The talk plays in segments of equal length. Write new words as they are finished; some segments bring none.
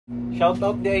Shout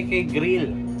out di ay kay Grill.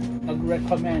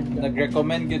 Nag-recommend.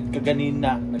 Nag-recommend yun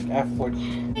kaganina. Nag-effort.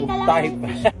 Type.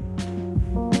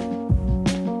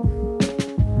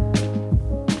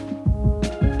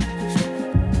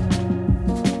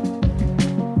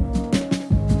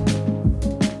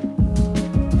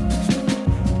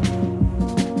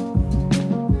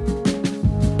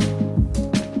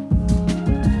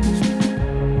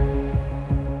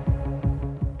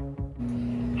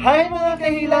 Hi mga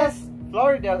kahilas!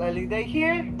 Floridel Aliday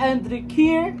here. Andrick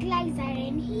here.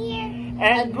 Glycerin here.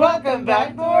 And welcome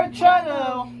back to our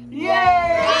channel!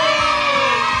 Yay!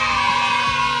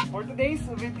 For today's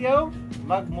video,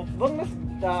 magmukbang na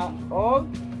sila og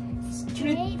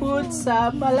Street food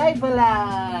sa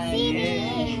Balay-Balay.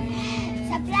 City.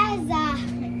 Sa plaza.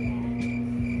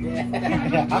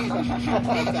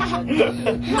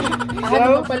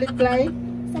 Ano palit play?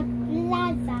 Sa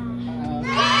plaza.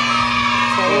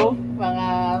 So, mga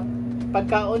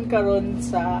pagkaon karon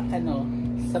sa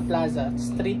sa plaza,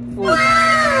 street food.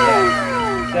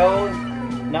 So,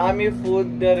 naami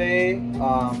food dere,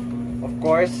 of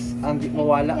course, ang di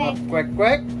mawala ang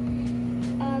Kwek-Kwek.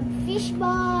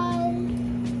 Fishball.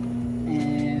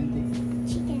 And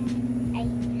Chicken. Ay.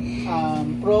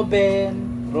 Proben,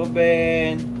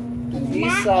 Dynamite.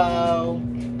 Isaw,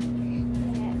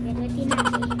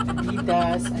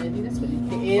 Adidas,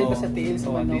 tiil, basta tiil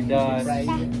sa manok,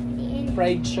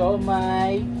 fried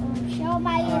siomai,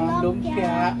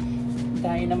 lumpia,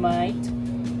 Dynamite,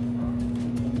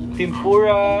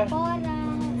 Tempura,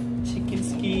 chicken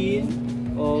skin,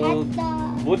 o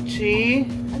Botchi,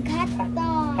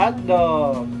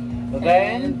 Hotdog.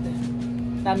 Then,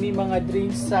 nami mga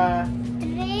drinks sa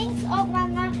Drinks o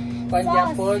mga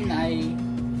Panjapon ay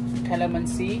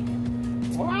calamansi,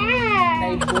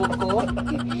 na buko,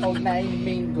 o na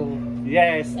mango.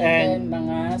 yes, And and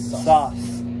mga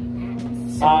sauce.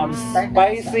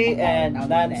 Spicy and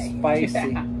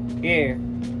non-spicy. Here,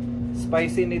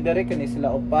 spicy ni Derek kani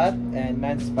sila upat and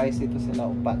non-spicy to sila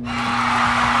upat.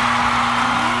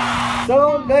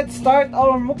 So, let's start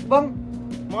our mukbang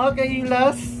mga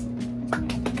kahilas.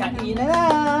 Kain na!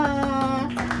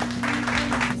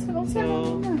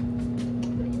 So,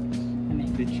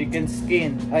 the chicken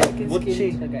skin. Ay,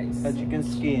 Botchi. Chicken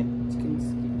skin.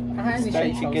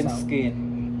 Chicken skin.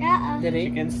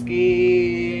 Chicken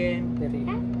skin.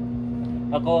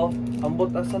 Ako, ambot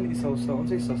asan ni sauce.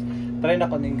 Unsa sauce? Try na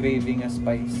ko ning gravy nga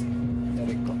spicy.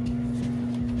 Dari ko.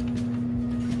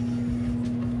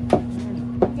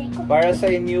 Para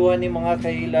sa inyuhan ni mga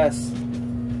kahilas.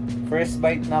 First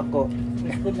bite na ko.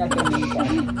 Good na ito nito.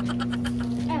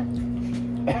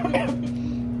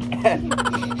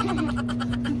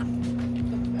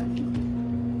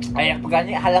 Ay,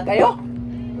 pagani halag kayo.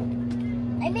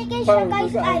 Ay, may kayo siya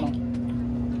guys. Ay.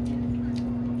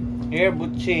 Here,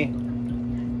 Botchi.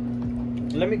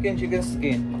 Lami kayong chicken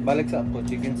skin. Balik sa ako,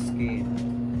 chicken skin.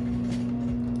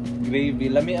 Gravy.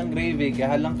 Lami ang gravy.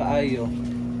 Kaya halang kaayo.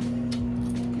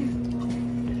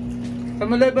 Sa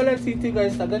Balay-Balay City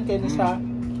guys, tagan kayo na siya.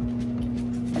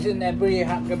 As in every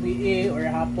gabi or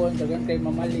hapon, tagan kayo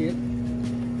mamalit.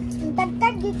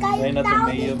 Tagtag di kayo Try na tao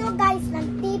to, Mayo. dito guys.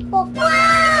 Nagtipok.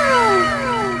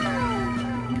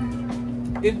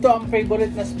 Dito ang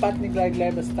favorite na spot ni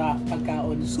Glay basta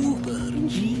pagkaon. Super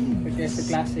G. Kasi sa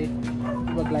classic.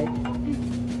 Diba Glay?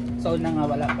 So na nga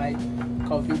wala pa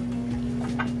COVID.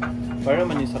 Para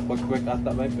man yung sa Kwek-Kwek ata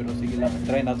ba, pero sige lang.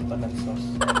 Try natin talang sauce.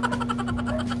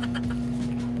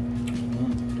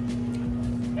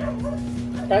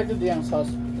 Try to do yung sauce.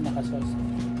 Pinaka-sauce.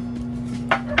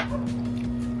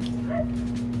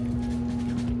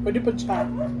 Pwede pa siya.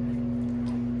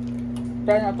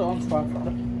 Try na ito ang sauce.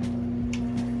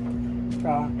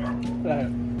 Try.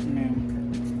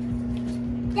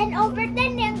 10 over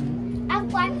 10 yung ang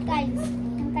kwan guys.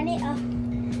 Ang kani 10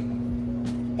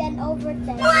 over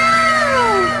 10.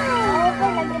 Over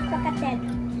lagit pa ka 10.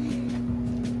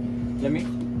 Lami.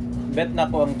 Bet na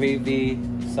ko ang gravy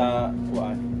sa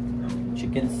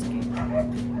chicken skin.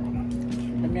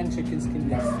 Lami ang chicken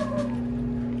skin guys.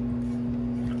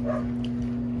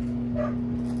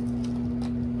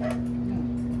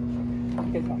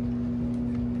 Okay pa.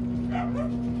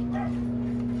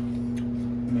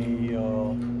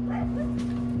 Mayo.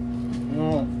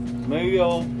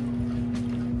 Mayo.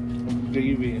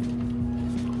 Gravy.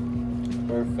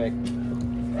 Perfect.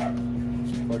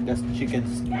 For the chicken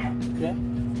skin. Yeah?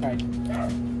 Right.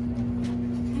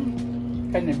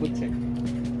 Kanya Botchi.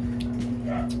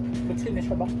 Botchi na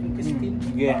siya ba? Yung skin?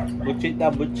 Sige. Botchi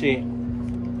ta, Botchi.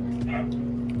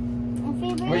 Ang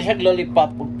favorite. May siya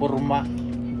lollipop ug purma.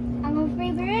 Ang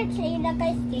favorite sa ila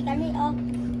guys kay kani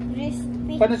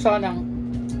crispy. Paano siya ng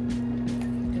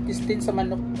Istin sa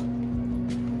manok.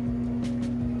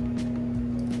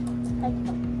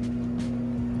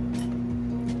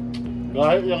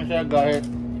 Gahit lang siya, gahit.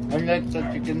 Unlike sa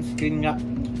chicken skin nga.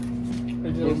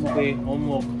 Crispy,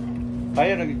 umok.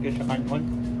 Kaya nagig ka siya kanon.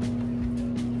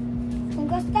 Kung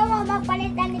gusto mo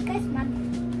magpalit ani guys,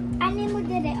 ani mo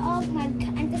dire o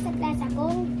mag-anto sa plaza.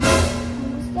 Kung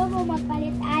gusto mo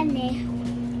magpalit ani,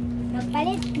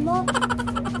 magpalit mo.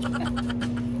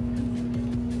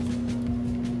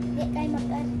 Di kayo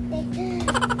mag-arte.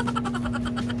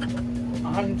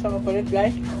 Ano sa magpalit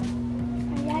guys?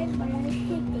 Alay, balay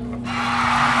city.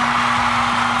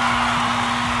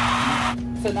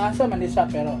 So nasa man isa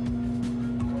pero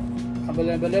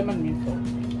kabalay-balay man minto.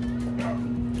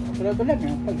 Kabalay-balay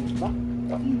man pag ba?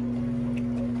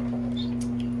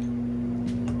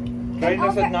 Try na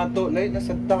sa nato, lay na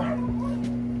sa ta.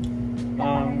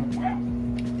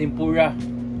 Tempura.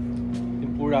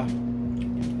 Tempura.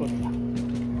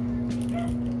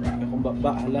 Kung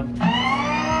ba alam.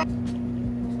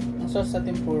 Ang sauce sa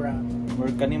tempura. More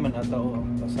kaniman ata o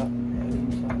basa.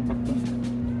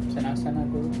 Sana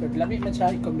ko. Pero lami man siya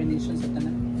yung combination sa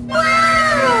tanan.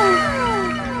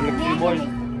 Flexible.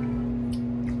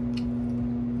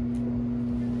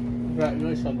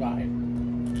 Grabe siya gahit.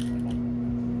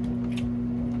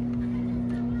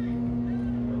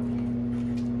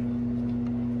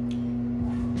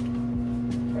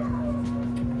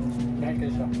 Gahit ka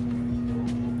siya.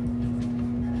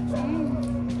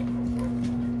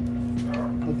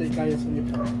 Ito yung kaya sa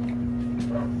nito.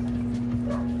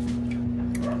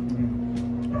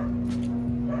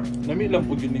 Nami lang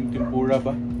po din yung tempura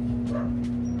ba?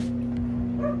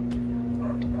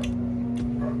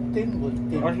 10 good.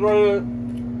 Actually,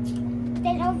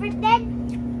 10 over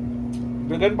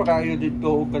 10. dagan pa kayo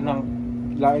dito o ka ng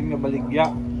laing na baligya.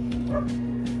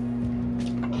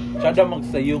 Sada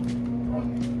magsayo.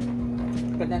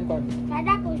 Kanan ko.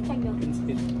 Kada ko sa iyo.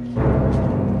 Instant.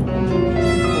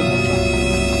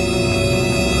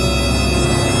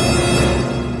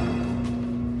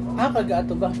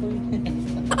 Kagaato ba?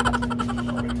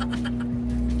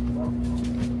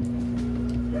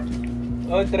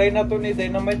 Oh, try na to ni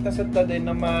Dynamite na sa ta,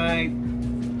 Dynamite.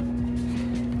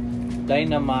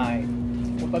 Dynamite.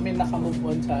 Kung kami nakamove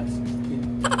on sa skin.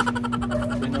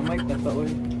 Dynamite na to,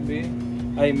 oy. Be.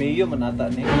 Ay, mayo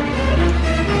manata ni.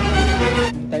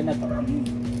 Hintay na to.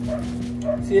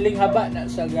 Siling haba na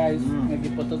siya guys.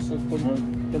 Nagiputot sa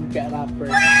lumpia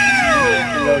wrapper.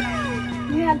 Lord.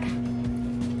 Nag.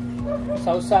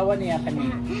 Sausawan niya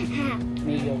kanina.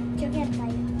 Mayo. Sugar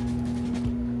tayo.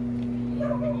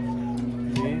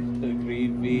 Okay, the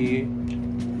gravy.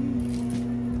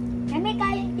 Kami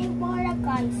kayo tempura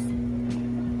guys.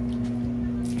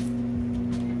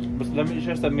 Mas lami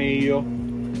siya sa mayo.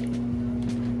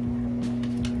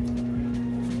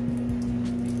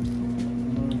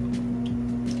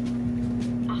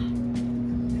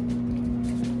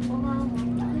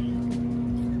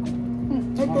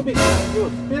 Ay, tubig.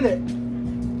 Pili.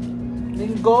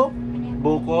 Linggo,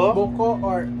 Buko. buko,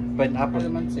 or Pineapple.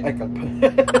 Calamansi. Ay, kalpa.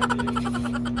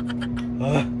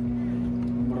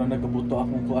 Mura nagabuto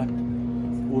akong kuan.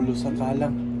 Ulo sa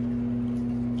kalang.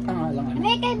 lang ano.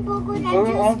 Kami kayo buko na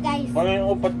juice guys. Ano yung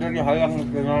upat na rin hayang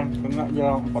gano'n. Kaya dyan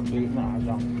ang upat na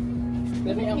hayang.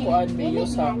 Lami ang kuan mayo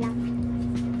sa...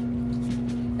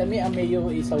 Lami ang mayo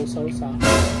isaw-saw sa...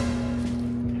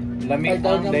 Lami Ay,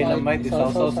 ang Dynamite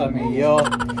isaw-saw sa mayo.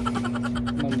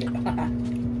 Mali.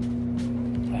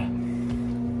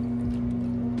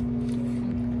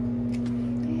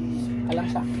 Alam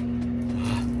siya.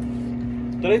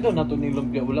 Try daw na ito ni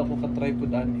lumpia. Wala ko ka-try po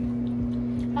daan eh.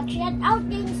 Pag-shout out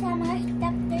din sa mga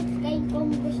stepdad kayo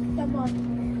kung gusto mo.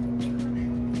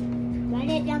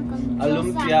 Balit lang kung gusto.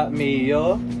 Lumpia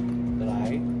mayo.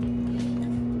 Try.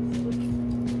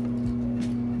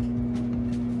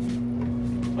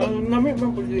 Nami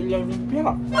man po silang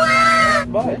lumpia.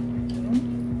 Bakit?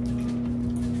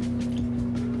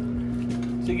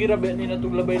 Sige rabi ni na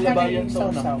itong labay-labayan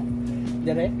sa una.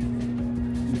 Dire?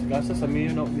 Gasa sa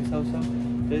mayo na bisaw-saw.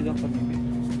 Dahil daw pamili.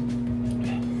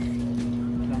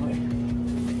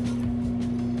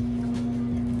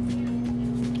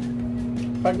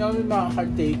 Pag namin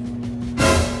makaka-take,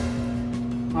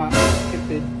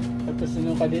 tipid, tapos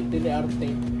yung kadit dili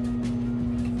arte.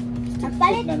 Street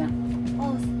Palit. food na na.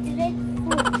 Oh, street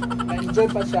food. Na-enjoy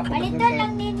pa siya. Palito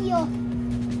lang ninyo.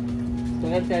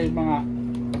 Tulad kayo yung mga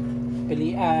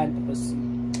pilian, tapos,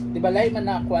 di ba lahi man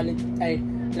na quality, ay,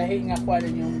 lahi nga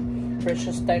quality yung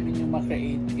precious time ninyong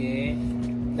makreate, eh,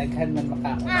 daghan man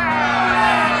makaon.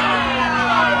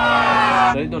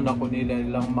 Dahil doon ako nila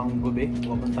ilang manggobe.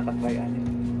 Huwag man takatry ani.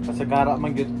 Kasagara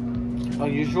man yun.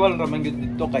 Ang usual naman yun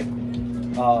dito kay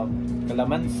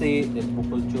Calamansi, then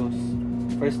bukol juice.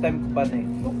 First time ko pa na eh.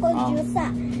 Bukol juice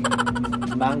ah.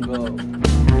 Mango.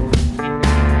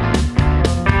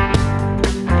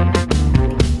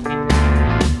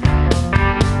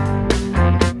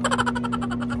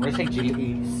 Where's like chili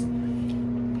eggs?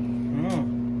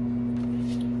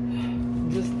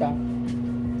 Juice ta.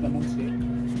 Calamansi.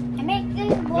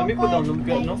 Lami po daw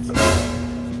lumpia, no?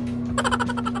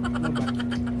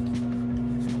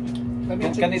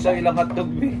 Kanito ilang hotdog,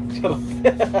 be.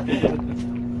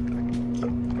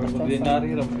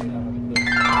 Ordinary ram.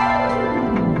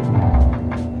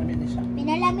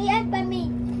 Pinalamian pa mi.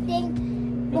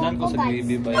 Pinan ko sa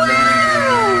gravy ba?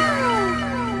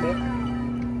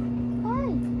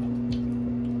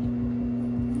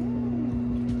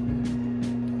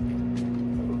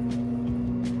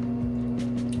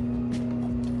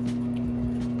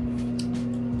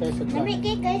 Nami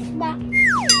kay guys ba?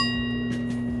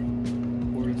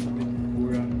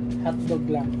 Pura. Hotdog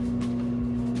lang.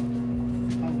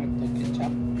 Ang hotdog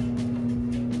ketchup.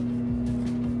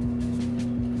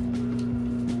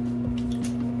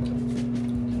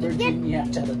 Virginia.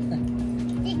 Charot na.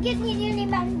 Tigit ninyo ni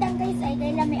Mangdang guys ay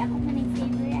dahil lami ako maning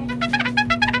favorite.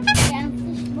 Kaya ang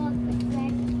fishball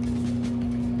Kwek-Kwek.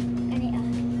 Kani ah.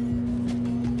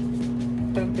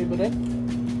 Ito yung favorite?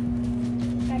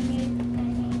 Kani.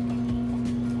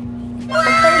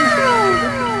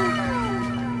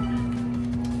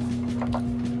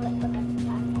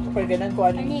 Super ganun ko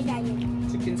ano. Kani dayon.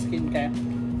 Chicken skin kaya.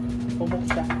 Pumok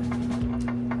siya.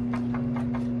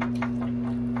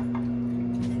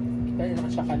 Kaya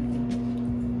nakasyakan.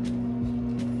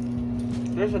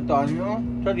 Pero sa taan nyo,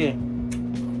 sige.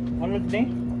 Ano din?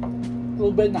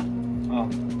 Proven na.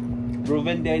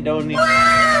 Proven di daw ni.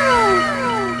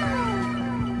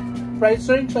 Price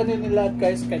range ano nila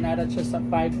guys, kanara siya sa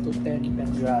 5 to 10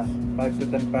 pesos. Yeah, 5 to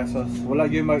 10 pesos. Wala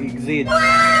yung mag-exceed.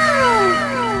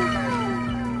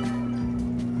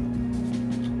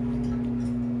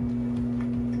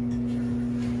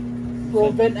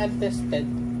 Proven and tested.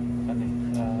 Ano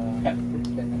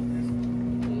Proven and tested.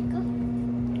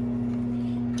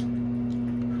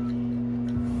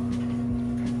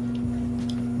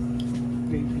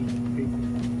 Gravy.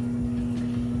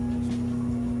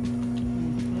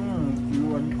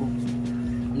 Iwan ko.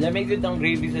 Lamig yun ang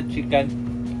gravy sa chicken.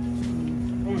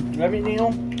 Lamig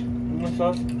niyo yung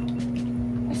sauce.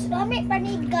 Mas lami pa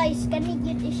ni guys. Kani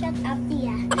yun i-shut up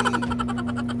niya.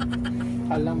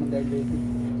 Halang mandar gravy.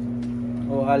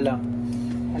 O halang.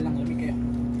 Halang lamig kaya.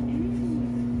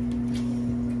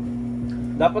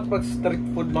 Dapat pag street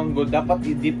food mango, dapat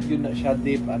i-dip yun na siya.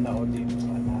 Dip, dip.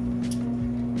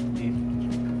 Dip.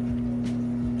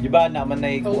 Diba naman na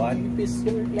ikuan? Peace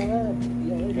your love.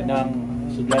 Kanang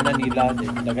sudlanan nila.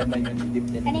 Dagan na yun i-dip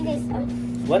din. Kani guys,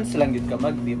 Once lang yun ka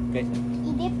mag-dip.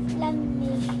 i-dip lang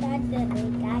ni siya dere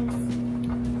guys.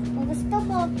 Kung gusto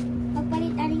mo,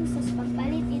 magpalit aning sauce,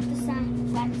 magpalit ito sa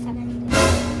kuan sa ganito.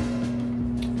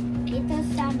 Ito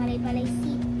sa Malay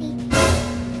City.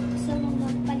 So,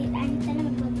 magpalit aning talaga,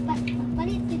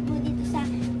 magpalit mo dito sa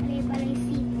Malay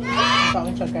City.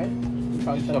 Pakit siya guys.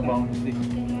 Pakit siya Sa guys. bouncy.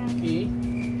 Okay.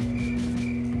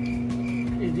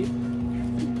 I-dip.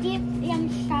 I-dip yung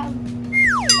siya.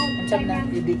 Ang saan na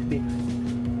i-dip eh.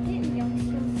 Yung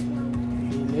siya.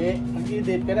 Dili. Ang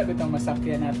i-dip kaya bitang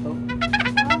masakyan na to.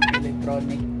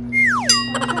 Electronic.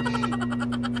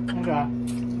 Ano ka?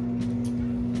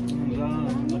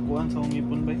 Nakuhan sa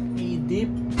umipon ba?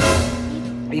 I-dip.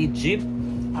 Egypt?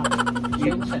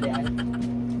 Yun siya di ay.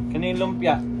 Kaning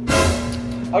lumpia.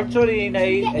 Actually,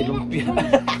 ay lumpia.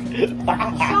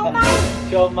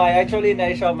 Siomai. Actually,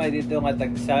 siomai dito nga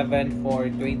tag 7 for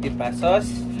 20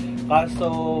 pesos. Kaso,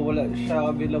 wala siya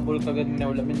available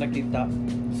kaganina. Wala min nakita.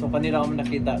 So, kanila kami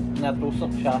nakita.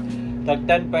 Natusok siya. Tag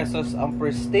 10 pesos ang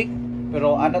per stick.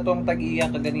 Pero ano tong tag-iya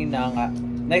kaganina nga.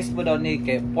 Nice po daw ni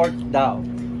kay pork daw.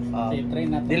 Try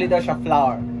natin. Dili daw siya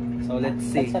flour. So, let's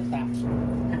see. Sata.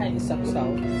 Ay, isap-saw.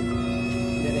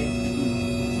 Dire.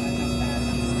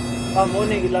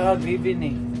 Muna ilang gravy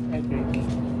ni. Ay, gravy.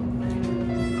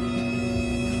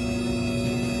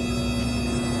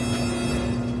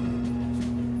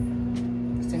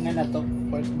 Kasi nga na to,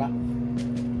 pork ba?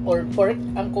 Or pork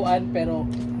ang kuan pero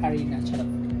harina. Charot.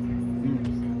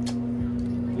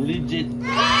 Legit.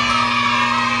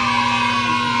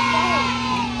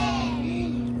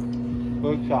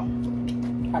 Pork siya.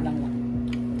 Halang lang.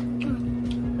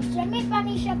 Siyempre pa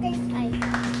ni siya guys ay.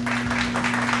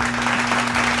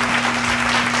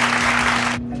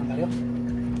 Halang kayo.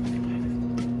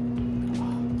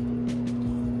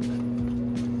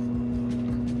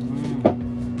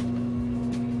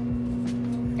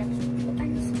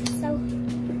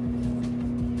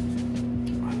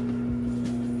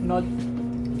 Sunod.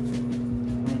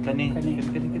 Kani. Kani.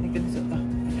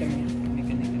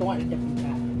 Tunga na dyan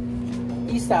ka.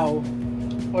 Isaw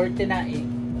or tinaing.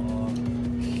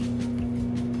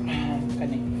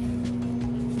 Kani.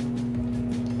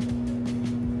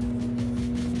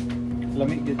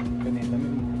 Lamig dito. Kani.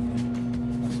 Lamig.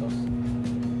 Masos.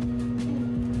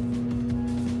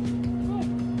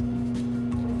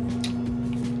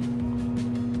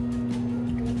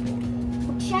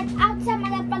 Shout out sa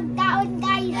mga pagkaon,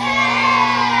 guys.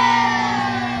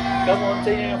 Kamu, ano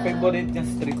sa'yo yung favorite niyang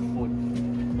street food?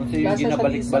 Ano sa'yo yung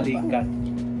ginabalik-balikan?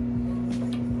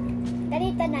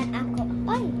 Ganito na ako.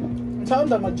 Ay! Saan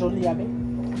ba mag-Julia, be?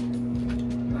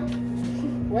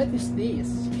 What is this?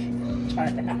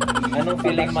 Anong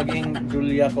feeling maging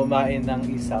Julia kumain ng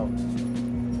isaw?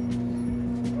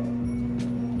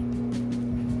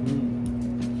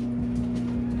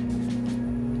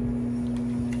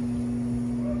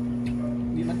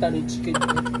 Hindi man tayo chicken.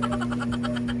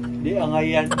 Di,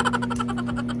 angayan.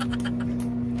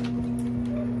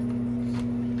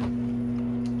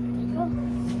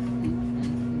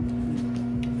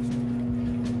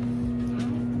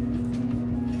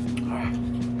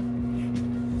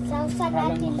 Sausa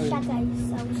natin siya, guys.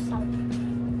 Sausaw.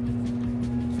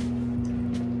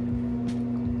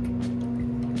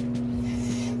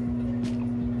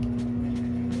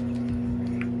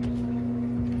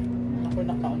 Ako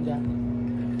nakaon dyan.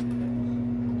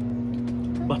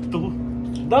 Bato.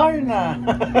 Darna!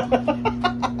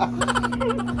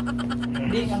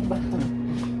 Ding ang bato.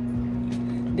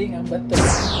 Ding ang bato.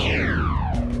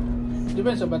 Di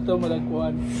ba sa bato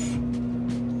malagkuhan?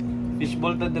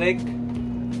 Fishball to Drake.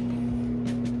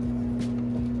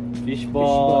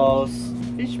 Fishballs.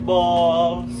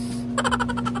 Fishballs.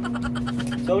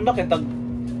 So, nakitag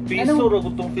piso ro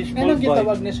gutong fishball. Anong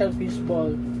gitawag na siya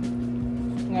fishball?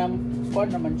 Nga, kuhan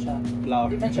naman siya. Flour.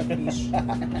 Di man siya fish.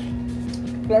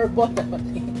 Flour ball naman.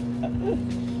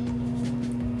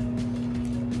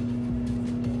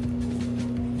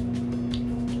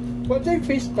 What's your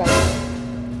fish type?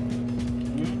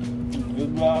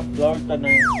 Good ba? Flour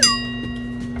tanay.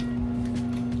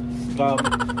 Scam.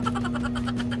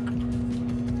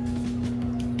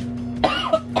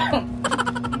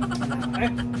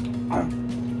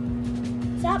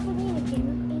 Sa po niyo,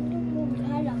 inom mo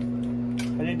halang.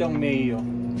 Ano itong mayo?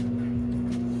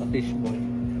 Sa fishball.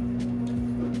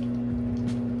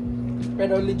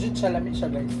 Pero legit siya, lamig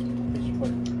siya guys. Fishball.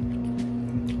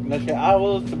 Na siya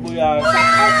awol, sibuyas.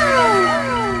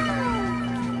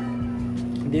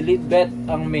 Delete bet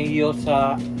ang mayo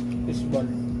sa Fishball.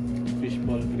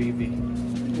 fishball gravy.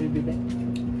 Baby ba?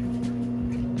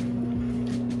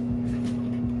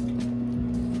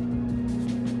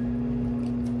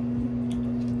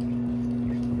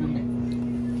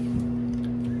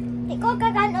 Ikaw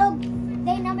kakanog.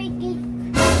 Dynamite cake.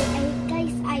 Ay,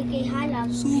 guys, ay kay halang.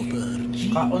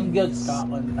 Kaon gyud,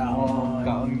 kaon taon.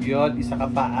 Kaon gyud, isa ka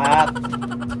paat.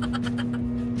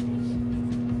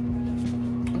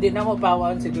 Hindi na mo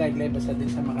pawaon si Glay basta din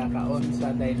sa makakaon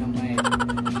sa Dynamite.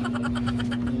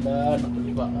 Wala,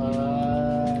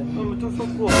 nakulibaan. Matusok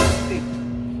ko.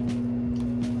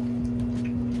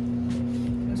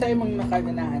 Ano sa imong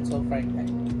nakaganahan so far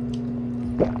guys?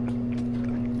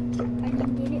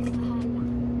 Anong dili sa halang.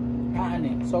 Ano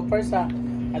eh? So far sa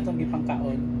atong gipang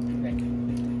kaon, like,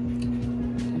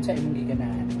 ano sa imong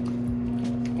giganahan?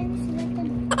 Ano sila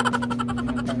tanong?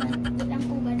 Ano tanan? Ilang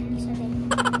ko ganun sa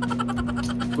Dynamite.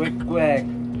 Kwek-Kwek.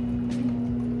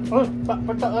 Oh,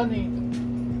 pataan eh.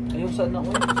 Ayaw sana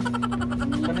ko.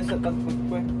 Kanin sa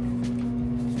tag-Kwek-Kwek.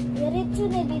 Diretso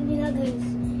na din nila, guys.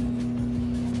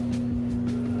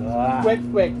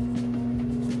 Kwek-Kwek.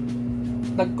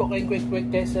 Nagko kay Kwek-Kwek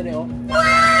kaysa rin oh.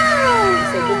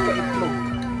 Isa doon ka itlog.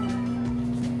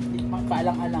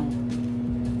 Makaalang-alang.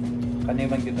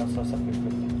 Kaniman kita sa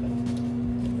Kwek-Kwek.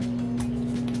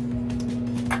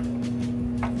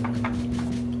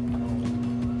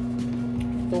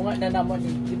 Tunga na naman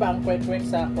eh. Di ba ang Kwek-Kwek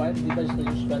sa kwan? Di ba sa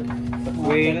usual?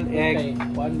 Quail, egg.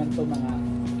 Kwan man to mga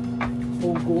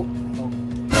pugo. Oh.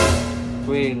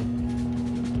 Quail.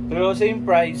 Pero same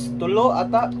price. Tulo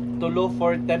ata. Tulo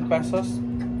for 10 pesos.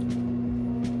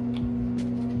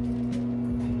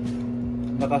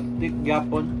 Naka-stick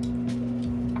gapon.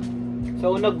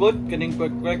 Sa una good, kaning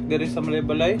Kwek-Kwek diri sa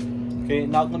Malay-Balay. Kay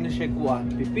naako ni siya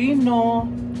kuan. Pipino.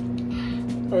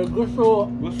 Or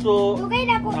gusto. Tugay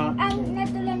na ko ang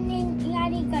natulan ng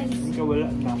ingani, guys. Hindi ka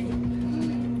wala na.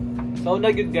 Sa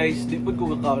una good guys, di po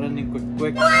ko kakaunan ng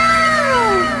Kwek-Kwek.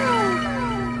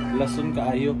 Lason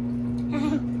kaayo.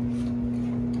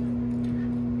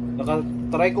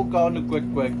 Naka-try ko kaon ng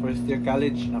Kwek-Kwek first year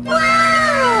college na ko.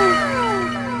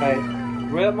 Kay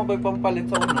Wala mo ko'y pampalit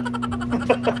sa una.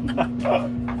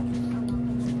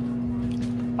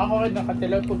 Ako rin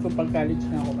nakatelepon kung pag-college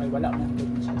na ako ay wala man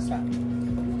doon siya sa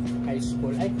high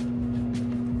school. Ay,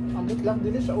 ambot lang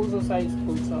din siya uso sa high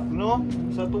school sa... No?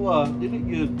 Sa tuwa, dili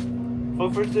yun.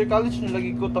 For first year college na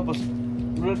lagi ko tapos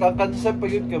kakansep pa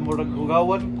yun kaya murag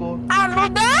ugawan ko. Ano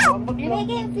daw? Ambot lang.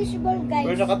 Ilagay yung fishball, guys.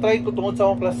 Pero nakatry ko tungod sa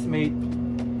akong classmate.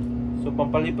 So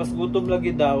pampalipas gutom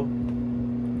lagi daw.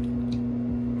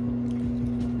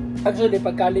 Actually,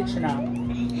 pag college na,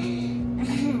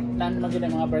 nan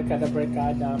magiging mga barkada,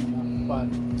 mga fun.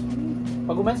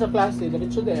 Pag umain sa klase,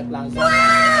 diretso din plaza.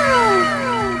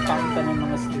 Kaunta ng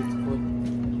mga street food.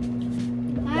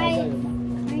 Plaza yun.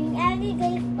 Ang ali,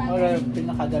 guys. Or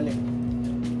pinakadali.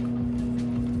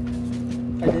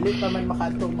 Kadali pa man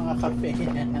makatong mga kape.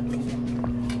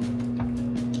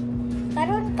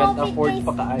 Karon Can't COVID afford days.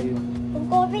 pa kaayo. Kung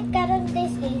COVID karon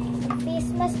days face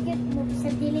mask yun mo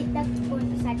sa dili tagpon,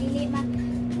 sa dili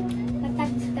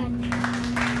matagskan.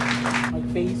 Mag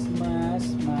face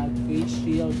mask, mag face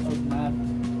shield, o mag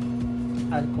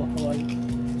alcohol.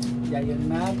 Yayon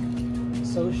mag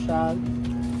social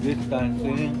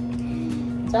Distancing.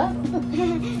 sa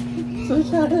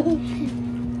social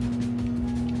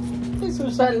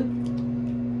social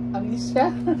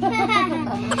amnesia.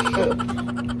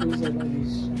 Social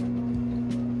amnesia.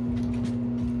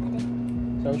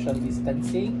 Social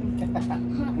distancing.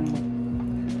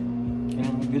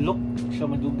 Kaya magilok siya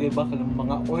madugay ba kanang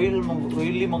mga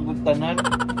oily manggutanan.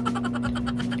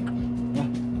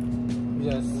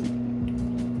 Yes.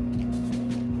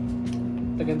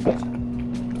 Tagan pa siya.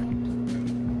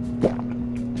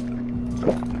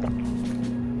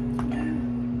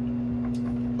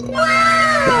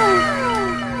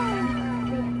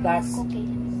 Plus,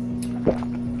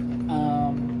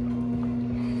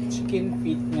 chicken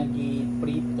feet nga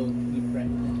gi-prito,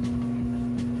 gi-fried.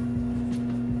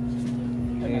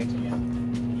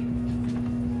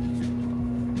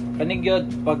 Kanig yun,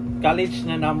 pag college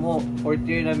na namo, 4th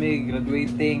year na may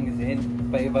graduating, then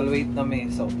pa-evaluate na may.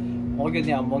 So, mo yun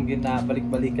niya, mong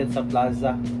ginabalik-balikan sa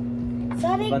plaza.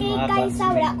 Sorry Ban kay mga guys, classmates.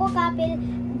 wala ko kapil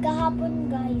gahapon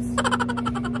guys.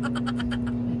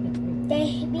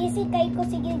 Kay busy kay ko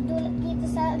sige dito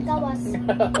sa gawas.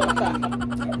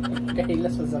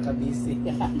 Kahilas pa sa kabisi.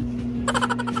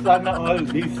 Sana all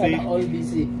busy. Sana all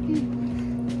busy.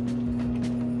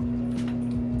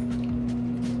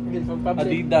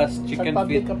 Adidas, chicken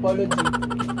public feet. apology.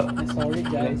 Sorry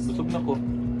guys. Busog na ko.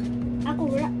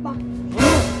 Ako wala pa.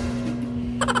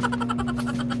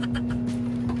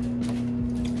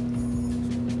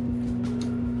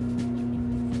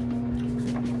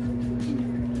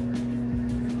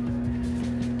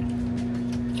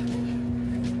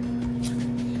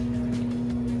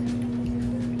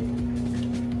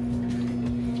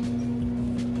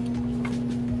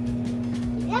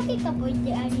 Laki ka po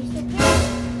di ani super.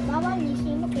 Bawal ni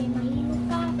sino kay mahilo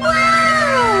ka.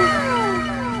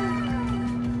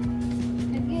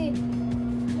 Lagi.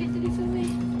 Ito di sa way.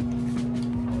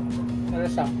 Ano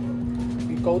siya?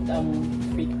 I-coat ang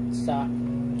feet sa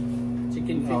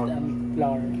chicken feet Flour. ang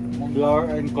flour. Flour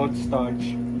and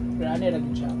cornstarch. Pero ano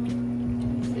lagi siya?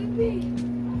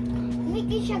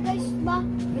 Miki siya guys ba?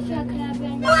 Siya grabe.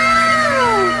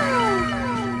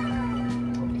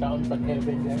 Kaon pag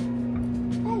heaven yan.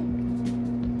 Ay.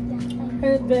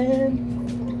 Heaven.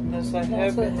 Nasa Nasa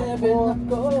heaven heaven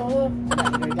ako.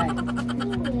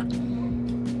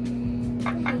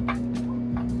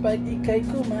 Pag ika'y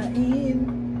kumain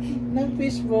ng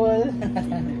fishball.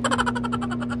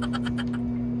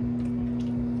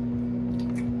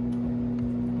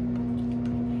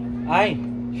 Ay,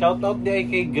 shout out di ay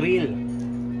kay Grill.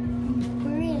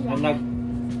 Na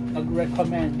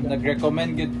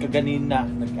nag-recommend yun kaganina,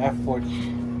 nag-effort.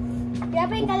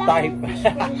 Grabe ka lang Type. ng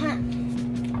fishball ha.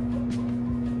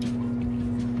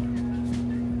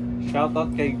 Shout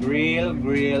out kay Grill.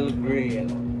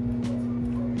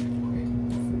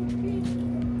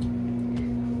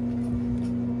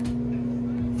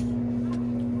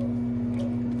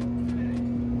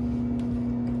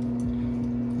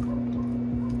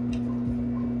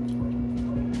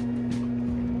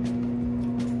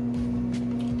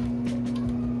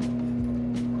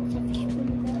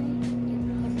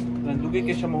 Nandugay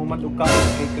kay siya mahuman og kaon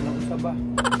kay kanang usa ba.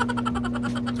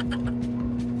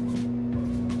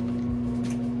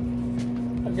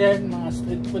 Again, mga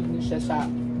street food ni siya sa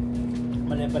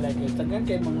Malay-Balay. Tagan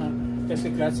kay mga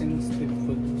kasi klaseng street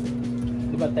food.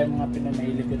 Di ba tayo mga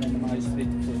pinanahiligan ng mga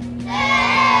street food?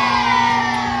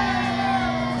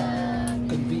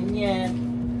 Convenient.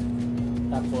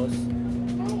 Tapos,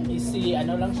 easy,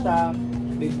 ano lang siya,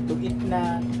 ready to eat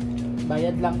na,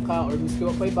 bayad lang ka, or miski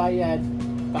pa bayad,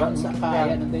 Pang sa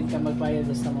kaya, nandayin ka magbayad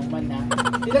sa moment na.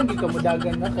 Ilang di ka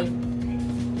mudagan na kayo.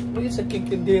 May isa king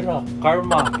tindira.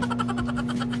 Karma.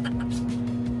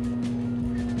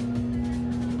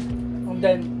 And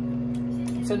then,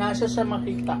 so nasa siya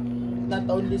makita. Not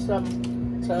only sa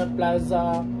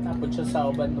plaza, tapos siya sa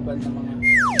uban-uban ng mga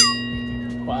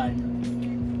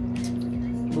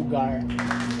lugar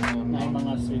na yung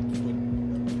mga street food.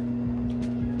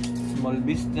 Small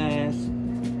business.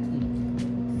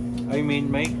 I mean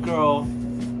micro.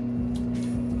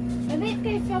 Sabi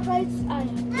kayo sa guys,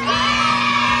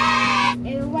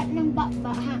 what ng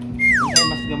bakba ha? Ay,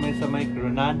 mas gamay sa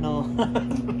micro. Nano.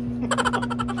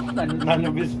 Nano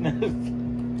business.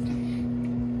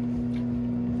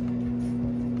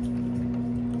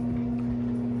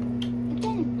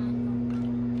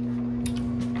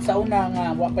 Sa una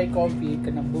nga, wapay coffee,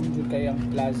 kanang bumdyo kayang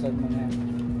plaza mga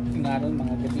ngaron,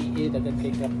 mga gabi, dagat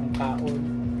kay kapang kaon.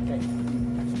 Okay.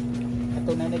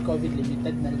 Ato na COVID,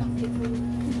 limited na lang.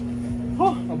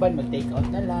 Oh, maban, mag-take out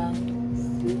na lang.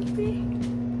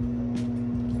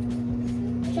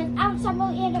 Shout out sa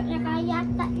mong irok na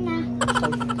kayata na.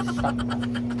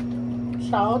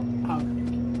 Shout out.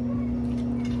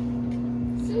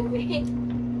 Super.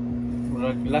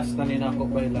 Last na nina ako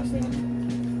ba? Last na.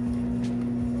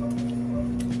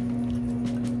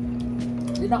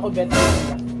 Hindi na ako beta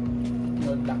nila.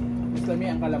 Note lang. Mas lami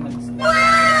ang kalamansi.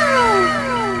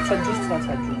 Sa juice pa,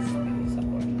 sa juice.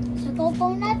 Sa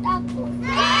coconut ako.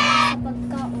 Sa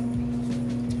pagkaon.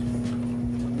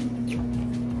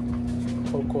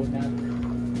 Coconut.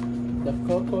 The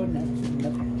coconut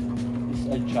nut It's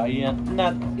a giant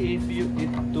nut if you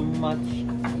eat too much.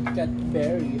 it got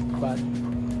very fat.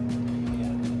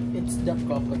 It's the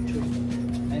cocoa tree.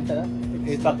 Ayun tala?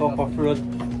 It's a cocoa fruit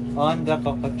on the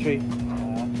cocoa tree.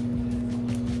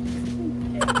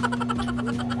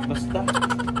 Basta.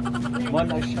 Mo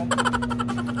na siya.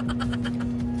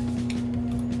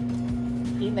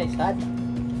 Inay sad.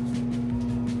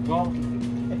 Go.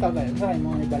 Ito guys, try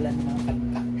mo ang ibalan ng mga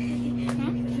kanta.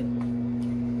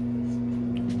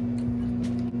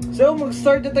 So,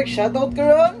 mag-start na tag-shoutout ka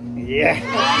ron? Yeah!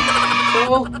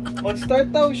 So,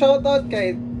 mag-start tag shoutout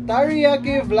kay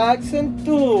Teriyaki Vlogs and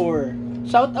Tour.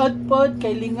 Shoutout po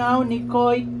kay Lingaw ni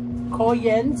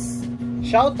Koyens.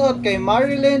 Shoutout kay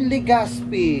Marilyn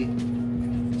Ligaspi.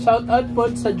 Shoutout po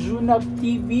sa Junap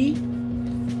TV.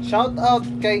 Shoutout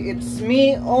kay It's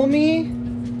Me, Omi,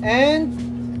 and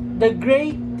The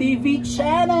Great TV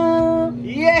Channel.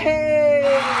 yay!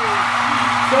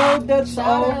 So, that's Shout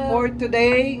all out. for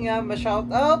today. Nga,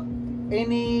 ma-shoutout.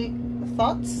 Any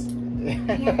thoughts?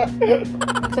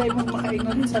 Sa imong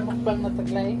makaingon sa mukbang na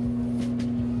taglay.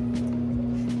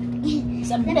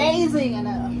 It's amazing,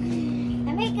 ano?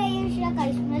 Sabi kayo siya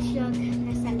guys, masyog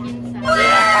na sa lansa.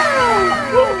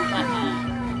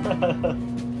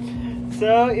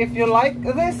 So, if you like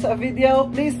this video,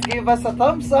 please give us a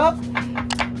thumbs up,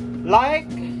 like,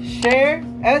 share,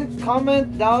 and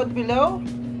comment down below.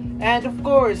 And of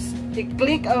course,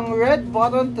 i-click ang red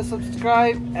button to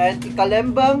subscribe and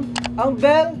ikalembang ang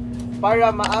bell para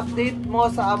ma-update mo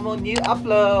sa among new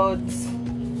uploads.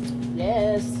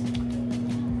 Yes.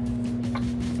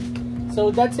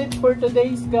 So that's it for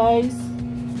today's guys.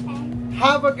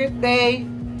 Have a good day.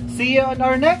 See you on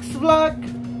our next vlog.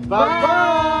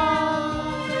 Bye-bye!